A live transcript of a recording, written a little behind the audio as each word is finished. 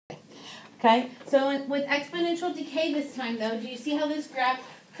Okay, so with exponential decay this time though, do you see how this graph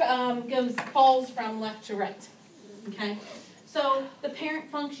falls from left to right? Okay, so the parent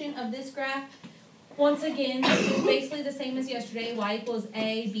function of this graph, once again, is basically the same as yesterday, y equals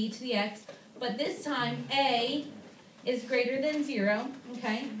a b to the x, but this time a is greater than 0,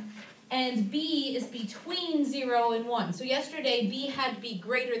 okay, and b is between 0 and 1. So yesterday b had to be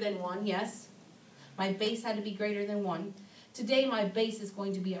greater than 1, yes, my base had to be greater than 1. Today my base is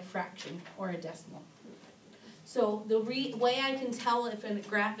going to be a fraction or a decimal. So the way I can tell if a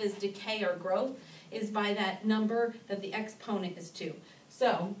graph is decay or growth is by that number that the exponent is to.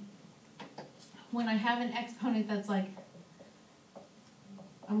 So when I have an exponent that's like,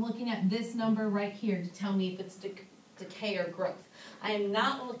 I'm looking at this number right here to tell me if it's decay or growth. I am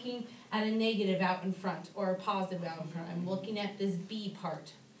not looking at a negative out in front or a positive out in front. I'm looking at this B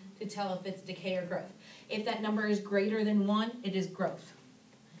part to tell if it's decay or growth. If that number is greater than 1, it is growth.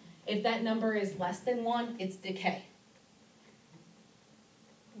 If that number is less than 1, it's decay.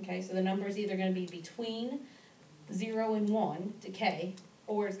 Okay, so the number is either going to be between 0 and 1, decay,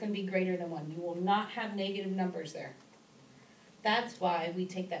 or it's going to be greater than 1. You will not have negative numbers there. That's why we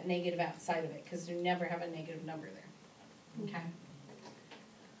take that negative outside of it, because you never have a negative number there. Okay.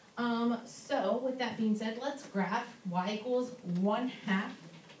 So with that being said, let's graph y equals 1/2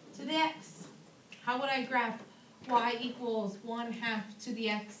 to the x. How would I graph y equals 1/2 to the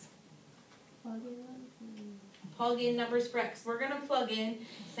x? Plug in numbers for x. We're going to plug in,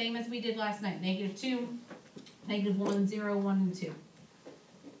 same as we did last night, -2, -1, 0, 1, and 2.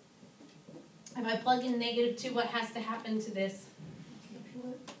 If I plug in -2, what has to happen to this?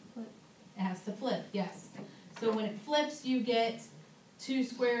 It has to flip, yes. So when it flips, you get 2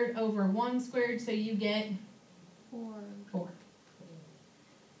 squared over 1 squared, so you get 4.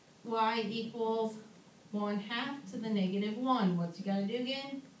 Y equals 1/2 to the -1. What you gotta do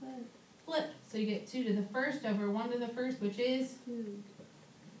again? Flip. So you get 2 to the first over 1 to the first, which is 2.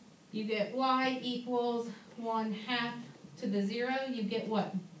 You get y equals 1/2 to the 0. You get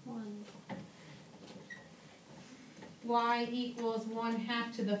what? 1. Y equals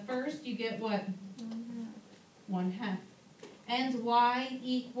 1/2 to the first. You get what? 1/2. And y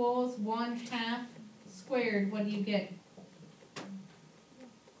equals 1/2 squared. What do you get?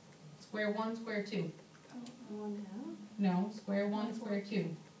 Square 1, square 2. 1/2? No, square 1, square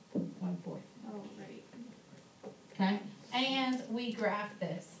 2. 1/4. Oh, right. Okay? And we graph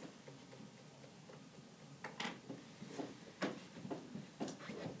this.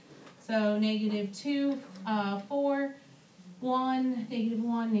 So -2, 4, 1,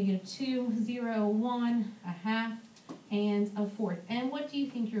 -1, -2, 0, 1, 1/2, and 1/4. And what do you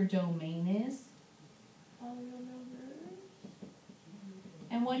think your domain is? All real numbers.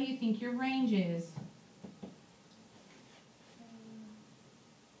 And what do you think your range is?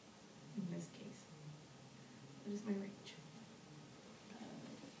 In this case, what is my range?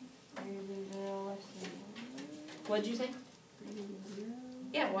 Greater than 0, less than 1. What did you say? Greater than 0.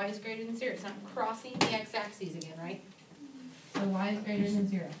 Yeah, y is greater than 0. It's not crossing the x-axis again, right? So y is greater than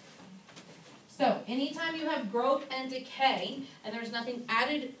 0. So anytime you have growth and decay, and there's nothing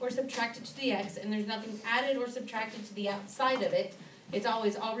added or subtracted to the x, and there's nothing added or subtracted to the outside of it, it's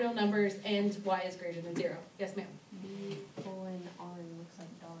always all real numbers, and y is greater than 0. Yes, ma'am? B, colon, R looks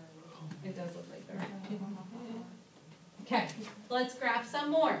like darn. It does look like that. Okay, let's graph some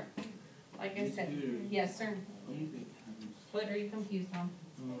more. Like I said. Yes, sir. What are you confused on?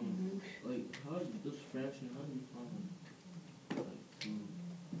 Like, how does this fraction, how do you find, like, 2,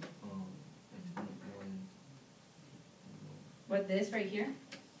 exponent 1? What, this right here?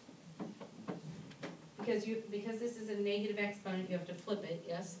 Because this is a negative exponent, you have to flip it,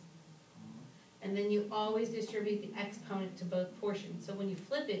 yes? And then you always distribute the exponent to both portions. So when you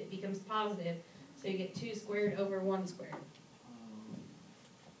flip it, it becomes positive, so you get 2 squared over 1 squared.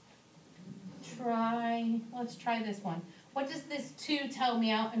 Let's try this one. What does this 2 tell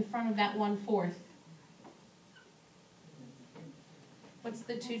me out in front of that 1/4? What's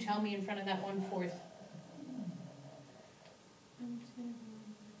the 2 tell me in front of that 1/4?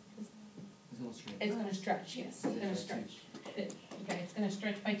 It's going to stretch, yes. It's going to stretch. Okay, it's going to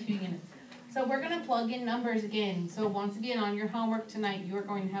stretch by 2 units. So we're going to plug in numbers again. So once again, on your homework tonight, you are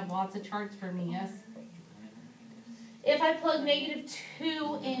going to have lots of charts for me, yes? If I plug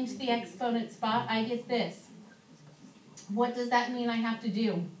 -2 into the exponent spot, I get this. What does that mean I have to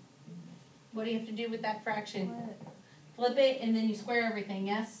do? What do you have to do with that fraction? Flip it, and then you square everything,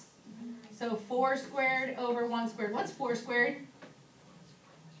 yes? So 4 squared over 1 squared. What's 4 squared?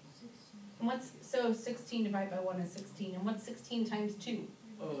 And so 16 divided by 1 is 16. And what's 16 times 2?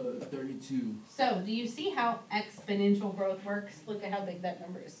 32. So, do you see how exponential growth works? Look at how big that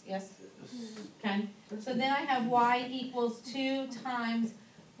number is, yes? Okay, so then I have y equals 2 times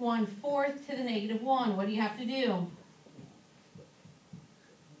 1/4 to the negative 1. What do you have to do?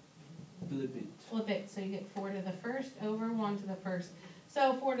 Flip it. Flip it, so you get 4 to the first over 1 to the first.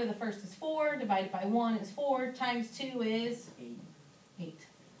 So 4 to the first is 4, divided by 1 is 4, times 2 is 8. 8.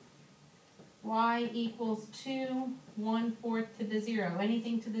 Y equals 2, 1/4 to the 0.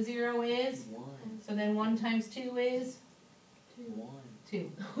 Anything to the 0 is? 1. So then 1 times 2 is 1.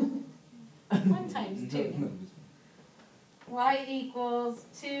 2. 1 times 2. Y equals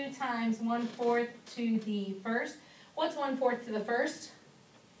 2 times 1/4 to the first. What's 1/4 to the first?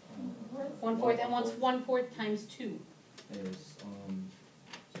 1/4, and what's 1/4 times 2? Is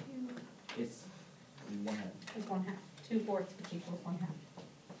it's 1/2. Is 1/2. 2/4, which equals 1/2.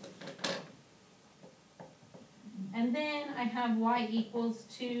 And then I have y equals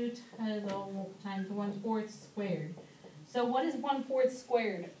 2 times 1/4 squared. So what is 1/4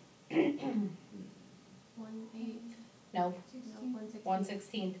 squared? 1/8. No, 1/16.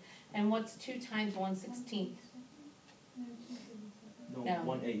 1/16. And what's 2 times 1/16? No, No.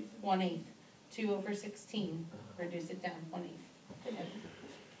 1/8. 1/8. 2 over 16. Reduce it down, 1/8.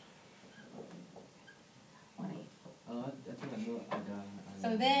 1/8. I think I know. I got.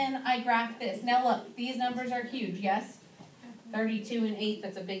 So then I graph this. Now look, these numbers are huge, yes? 32 and 8,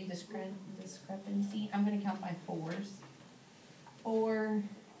 that's a big discrepancy. I'm gonna count by 4s. 4,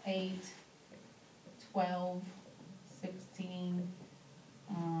 8, 12, 16,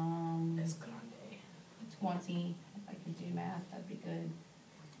 20, if I could do math, that'd be good.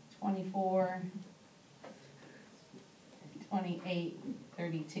 24, 28,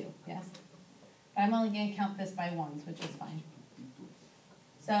 32, yes? But I'm only gonna count this by ones, which is fine.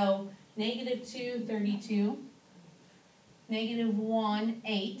 So, -2, 32, -1,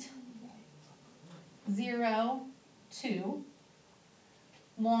 8, 0, 2,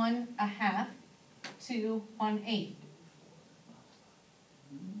 1/2, 2, 1/8.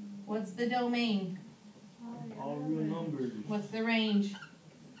 What's the domain? All real numbers. What's the range?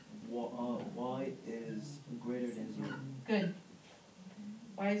 Y is greater than 0. Good.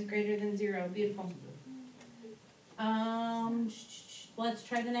 Y is greater than 0, beautiful. Let's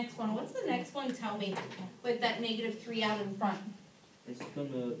try the next one. What's the next one tell me with that -3 out in front? It's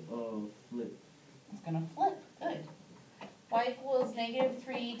gonna flip. It's gonna flip, good. Y equals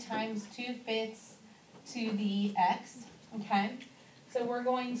 -3 times 2/5 to the x, okay? So we're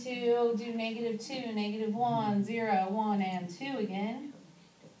going to do -2, -1, 0, 1, and 2 again.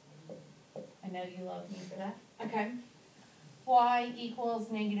 I know you love me for that. Okay. Y equals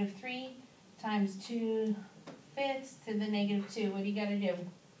 -3 times 2/5 to the -2. What do you gotta do? You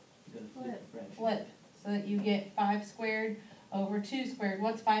gotta flip the fraction. Flip, so that you get 5 squared over 2 squared.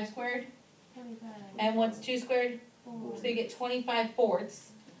 What's 5 squared? 25. And what's 2 squared? 4. So you get 25/4.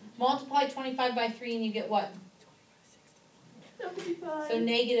 Multiply 25 by 3 and you get what? 75. So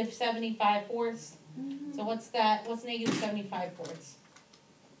 -75/4. Mhm. So what's that? What's -75/4?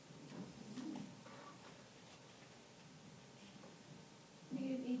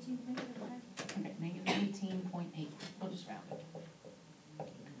 -18.5. Okay, -18.8. We'll just round it.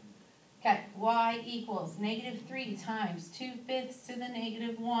 Okay, y equals -3 times 2/5 to the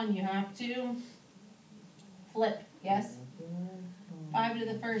 -1. You have to flip, yes? 5 to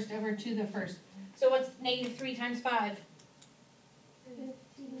the first over 2 to the first. So what's -3 times 5? 15.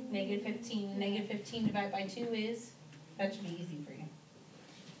 -15. -15 divided by 2 is? That should be easy for you.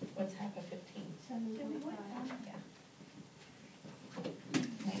 What's half of 15? 7.5. Yeah.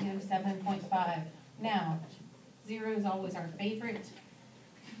 -7.5. Now, 0 is always our favorite.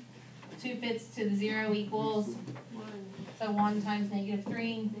 2/5 to the 0 equals, 1. so 1 times -3.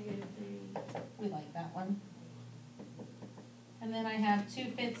 -3. We like that one. And then I have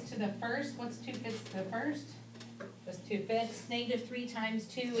 2/5 to the first. What's 2/5 to the first? Just 2/5. -3 times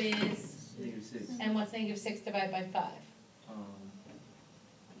 2 is, -6. and what's -6 divided by 5?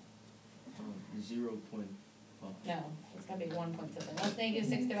 0.5. No, it's gonna be 1 point something. What's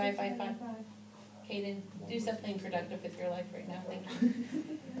 -6 divided by 5? Kaden, do something productive with your life right now, thank you.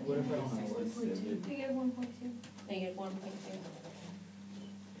 What if I don't have like 7? -1.2. -1.2.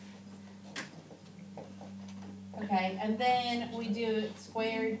 Okay, and then we do it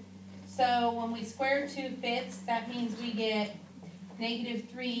squared. So when we square 2/5, that means we get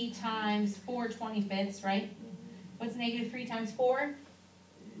 -3 times 4 25ths, right? What's -3 times 4?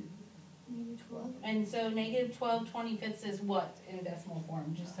 -12. And so -12 25ths is what in decimal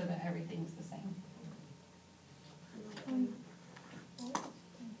form, just so that everything's the same.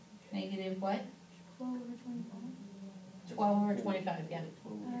 Negative what? 12 over 25. 12 over 25, yeah.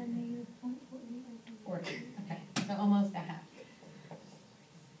 12 Okay, so almost a half.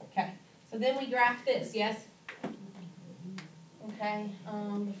 Okay, so then we graph this, yes? Okay,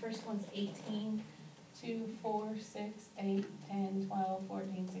 the first one's 18, 2, 4, 6, 8, 10, 12,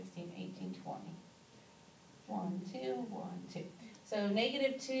 14, 16, 18, 20. 1, 2, 1, 2. So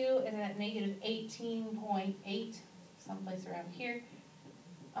negative 2 is at negative 18.8, someplace around here.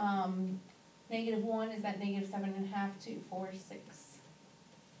 Negative 1 is at negative 7.5, 2, 4, 6.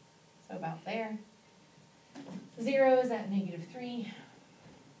 So about there. 0 is at negative 3.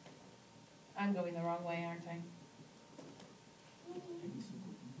 I'm going the wrong way, aren't I?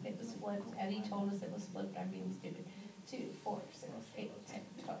 It was flipped. Eddie told us it was flipped. I'm being stupid. 2, 4, 6, 8, 10,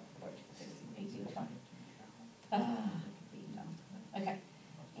 12, 14, 16, 18, 20. Being dumb. Okay.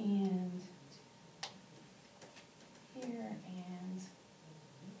 And here and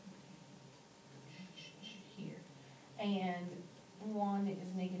here. And 1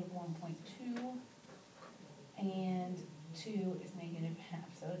 is negative 1.2. And 2 is negative half.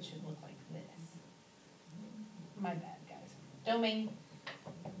 So it should look like this. My bad, guys. Domain.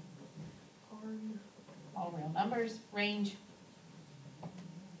 All real numbers. Range.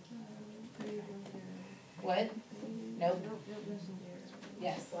 What? Nope.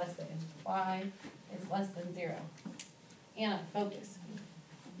 Yes, less than. Y is less than 0. Anna, focus.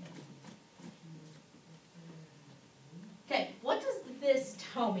 Okay, what does this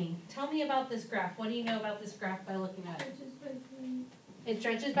tell me? Tell me about this graph. What do you know about this graph by looking at it? Stretches by 3. It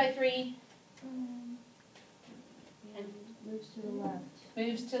stretches by 3, And moves to the left.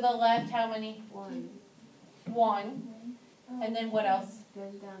 moves to the left, how many? 1. 1, and then what else?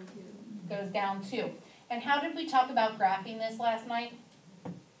 Goes down 2. Goes down 2. And how did we talk about graphing this last night?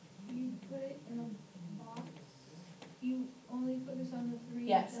 You put it in a box. You only focus on the 3.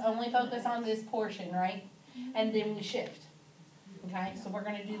 Yes, only focus on this portion, right? And then we shift. Okay, so we're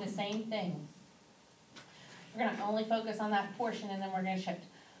gonna do the same thing. We're gonna only focus on that portion and then we're gonna shift.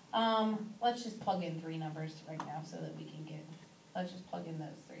 Let's just plug in 3 numbers right now so that we can get, let's just plug in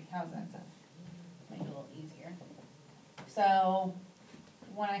those 3. How's that sound? Make it a little easier. So,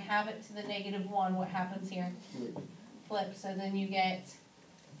 when I have it to the negative 1, what happens here? Flip, so then you get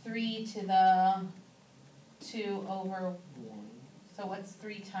 3 to the 2 over, 1, so what's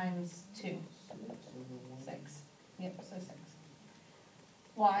 3 times 2? 6 over 1. 6. Yep, so 6.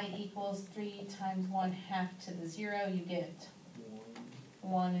 Y equals 3 times 1/2 to the 0, you get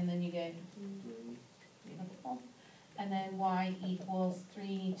 1, and then you get, 3, beautiful. And then y equals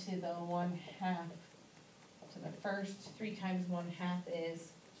 3 to the 1/2 to the first. 3 times 1/2 is,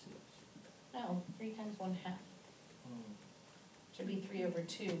 6. no, 3 times 1/2. Should be 3 over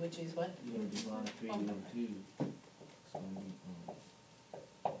 2, which is what? You gotta divide 3 over 2. So,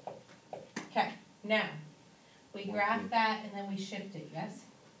 Okay, now, we graph that and then we shift it, yes?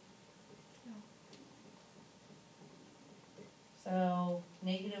 So,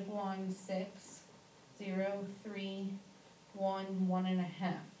 negative 1, 6, 0, 3, 1,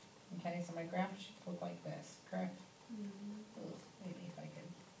 1.5. Okay, so my graph should look like this, correct? Ugh, maybe if I could,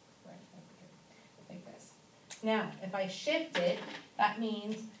 right, like this. Now, if I shift it, that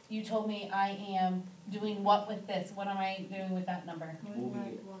means you told me I am doing what with this? What am I doing with that number? Moving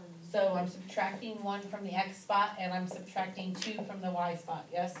it. 1. So I'm subtracting 1 from the x spot and I'm subtracting 2 from the y spot,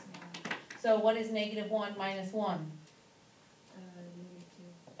 yes? So what is negative 1 minus 1? Negative 2.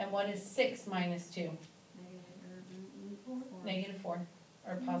 And what is 6 minus 2? Four. Negative 4,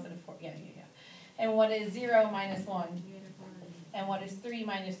 or positive 4, yeah. And what is 0 minus 1? Negative 1. And what is 3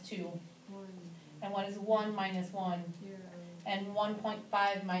 minus 2? 1. And what is 1 minus 1? 0. And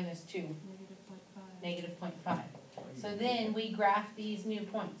 1.5 minus 2? Negative 0.5. Negative 0.5. So then we graph these new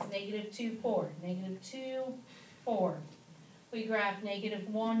points, negative 2, 4, negative 2, 4. We graph negative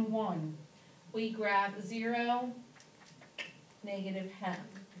 1, 1. We graph 0, negative half.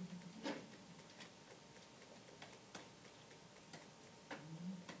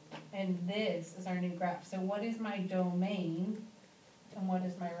 And this is our new graph. So what is my domain and what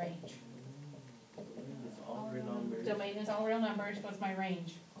is my range? It's all real numbers. Domain is all real numbers. What's my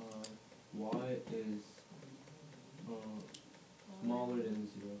range? Y is smaller than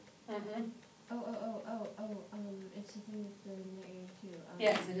 0. Mm-hmm. It's the thing with the negative 2.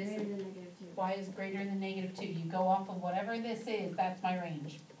 Yes, it is. Greater than negative 2. Y is greater than negative 2. You go off of whatever this is, that's my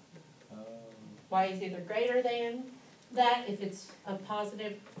range. Y is either greater than that, if it's a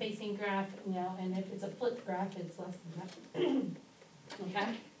positive facing graph, and if it's a flipped graph, it's less than that.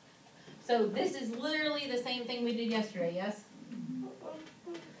 Okay? So this is literally the same thing we did yesterday, yes?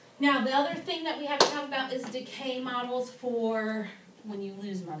 Now, the other thing that we have to talk about is decay models for when you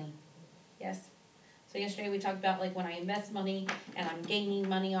lose money. Yes? So yesterday we talked about like when I invest money and I'm gaining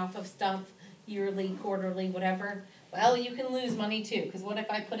money off of stuff, yearly, quarterly, whatever. Well, you can lose money too, because what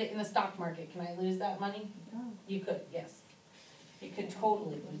if I put it in the stock market? Can I lose that money? You could, yes. You could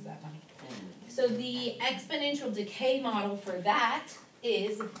totally lose that money. So the exponential decay model for that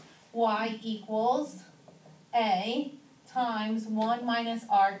is y equals a times 1 minus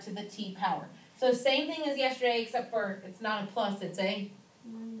r to the t power. So same thing as yesterday, except for it's not a plus, it's a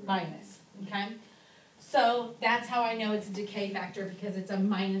minus, okay? So that's how I know it's a decay factor, because it's a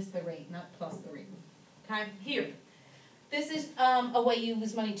minus the rate, not plus the rate, okay? Here, this is a way you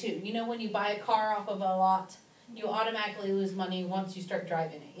lose money too. You know when you buy a car off of a lot, you automatically lose money once you start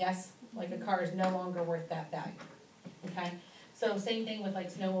driving it, yes? Like a car is no longer worth that value, okay? So same thing with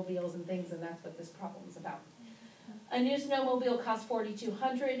like snowmobiles and things, and that's what this problem is about. A new snowmobile costs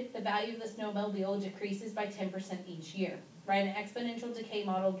 $4,200. The value of the snowmobile decreases by 10% each year. Write an exponential decay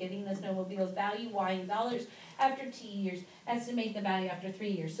model getting the snowmobile's value, y in dollars, after t years. Estimate the value after 3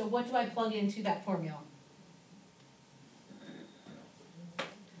 years. So what do I plug into that formula?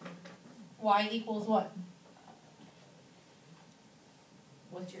 Y equals what?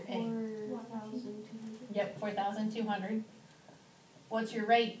 What's your A? 4,200. Yep, 4,200. What's your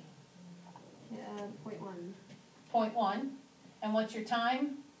rate? 0.1. 0.1. And what's your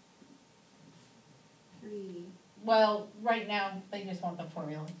time? 3. Well, right now, they just want the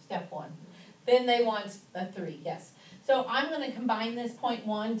formula, step 1. Then they want a 3, yes. So I'm gonna combine this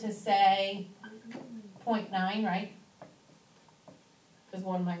 0.1 to say 0.9, right? Because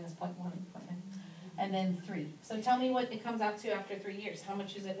 1 minus 0.1 is 0.9. And then 3. So tell me what it comes out to after 3 years. How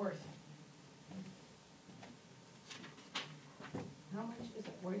much is it worth? How much is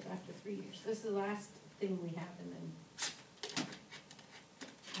it worth after 3 years? This is the last thing we have, and then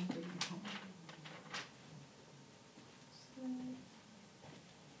I'll bring it home.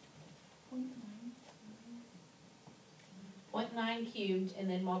 0.9 cubed and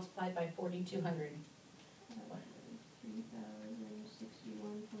then multiplied by 4,200.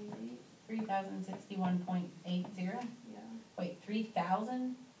 3,061.8. 3,061.80? Yeah. Wait,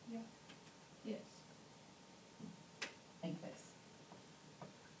 3,000? Yes. Like this.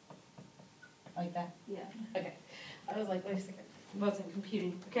 Like that? Yeah. Okay. I was like, wait a second. Wasn't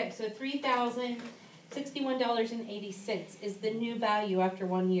computing. Okay, so $3,061.80 is the new value after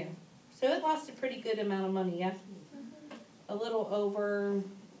 1 year. So it lost a pretty good amount of money, yeah? A little over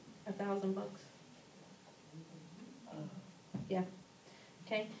 $1,000 bucks. Yeah.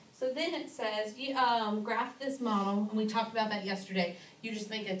 Okay. So then it says you graph this model, and we talked about that yesterday. You just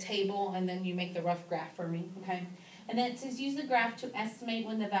make a table and then you make the rough graph for me, okay? And then it says use the graph to estimate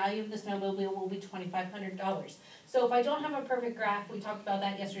when the value of the snowmobile will be $2,500. So if I don't have a perfect graph, we talked about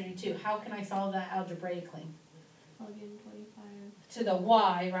that yesterday too. How can I solve that algebraically? Plug in 25. To the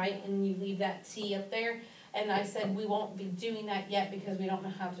y, right? And you leave that t up there. And I said we won't be doing that yet because we don't know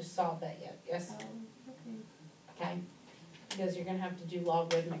how to solve that yet. Yes? Okay. Okay? Because you're going to have to do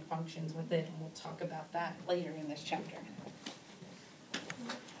logarithmic functions with it, and we'll talk about that later in this chapter.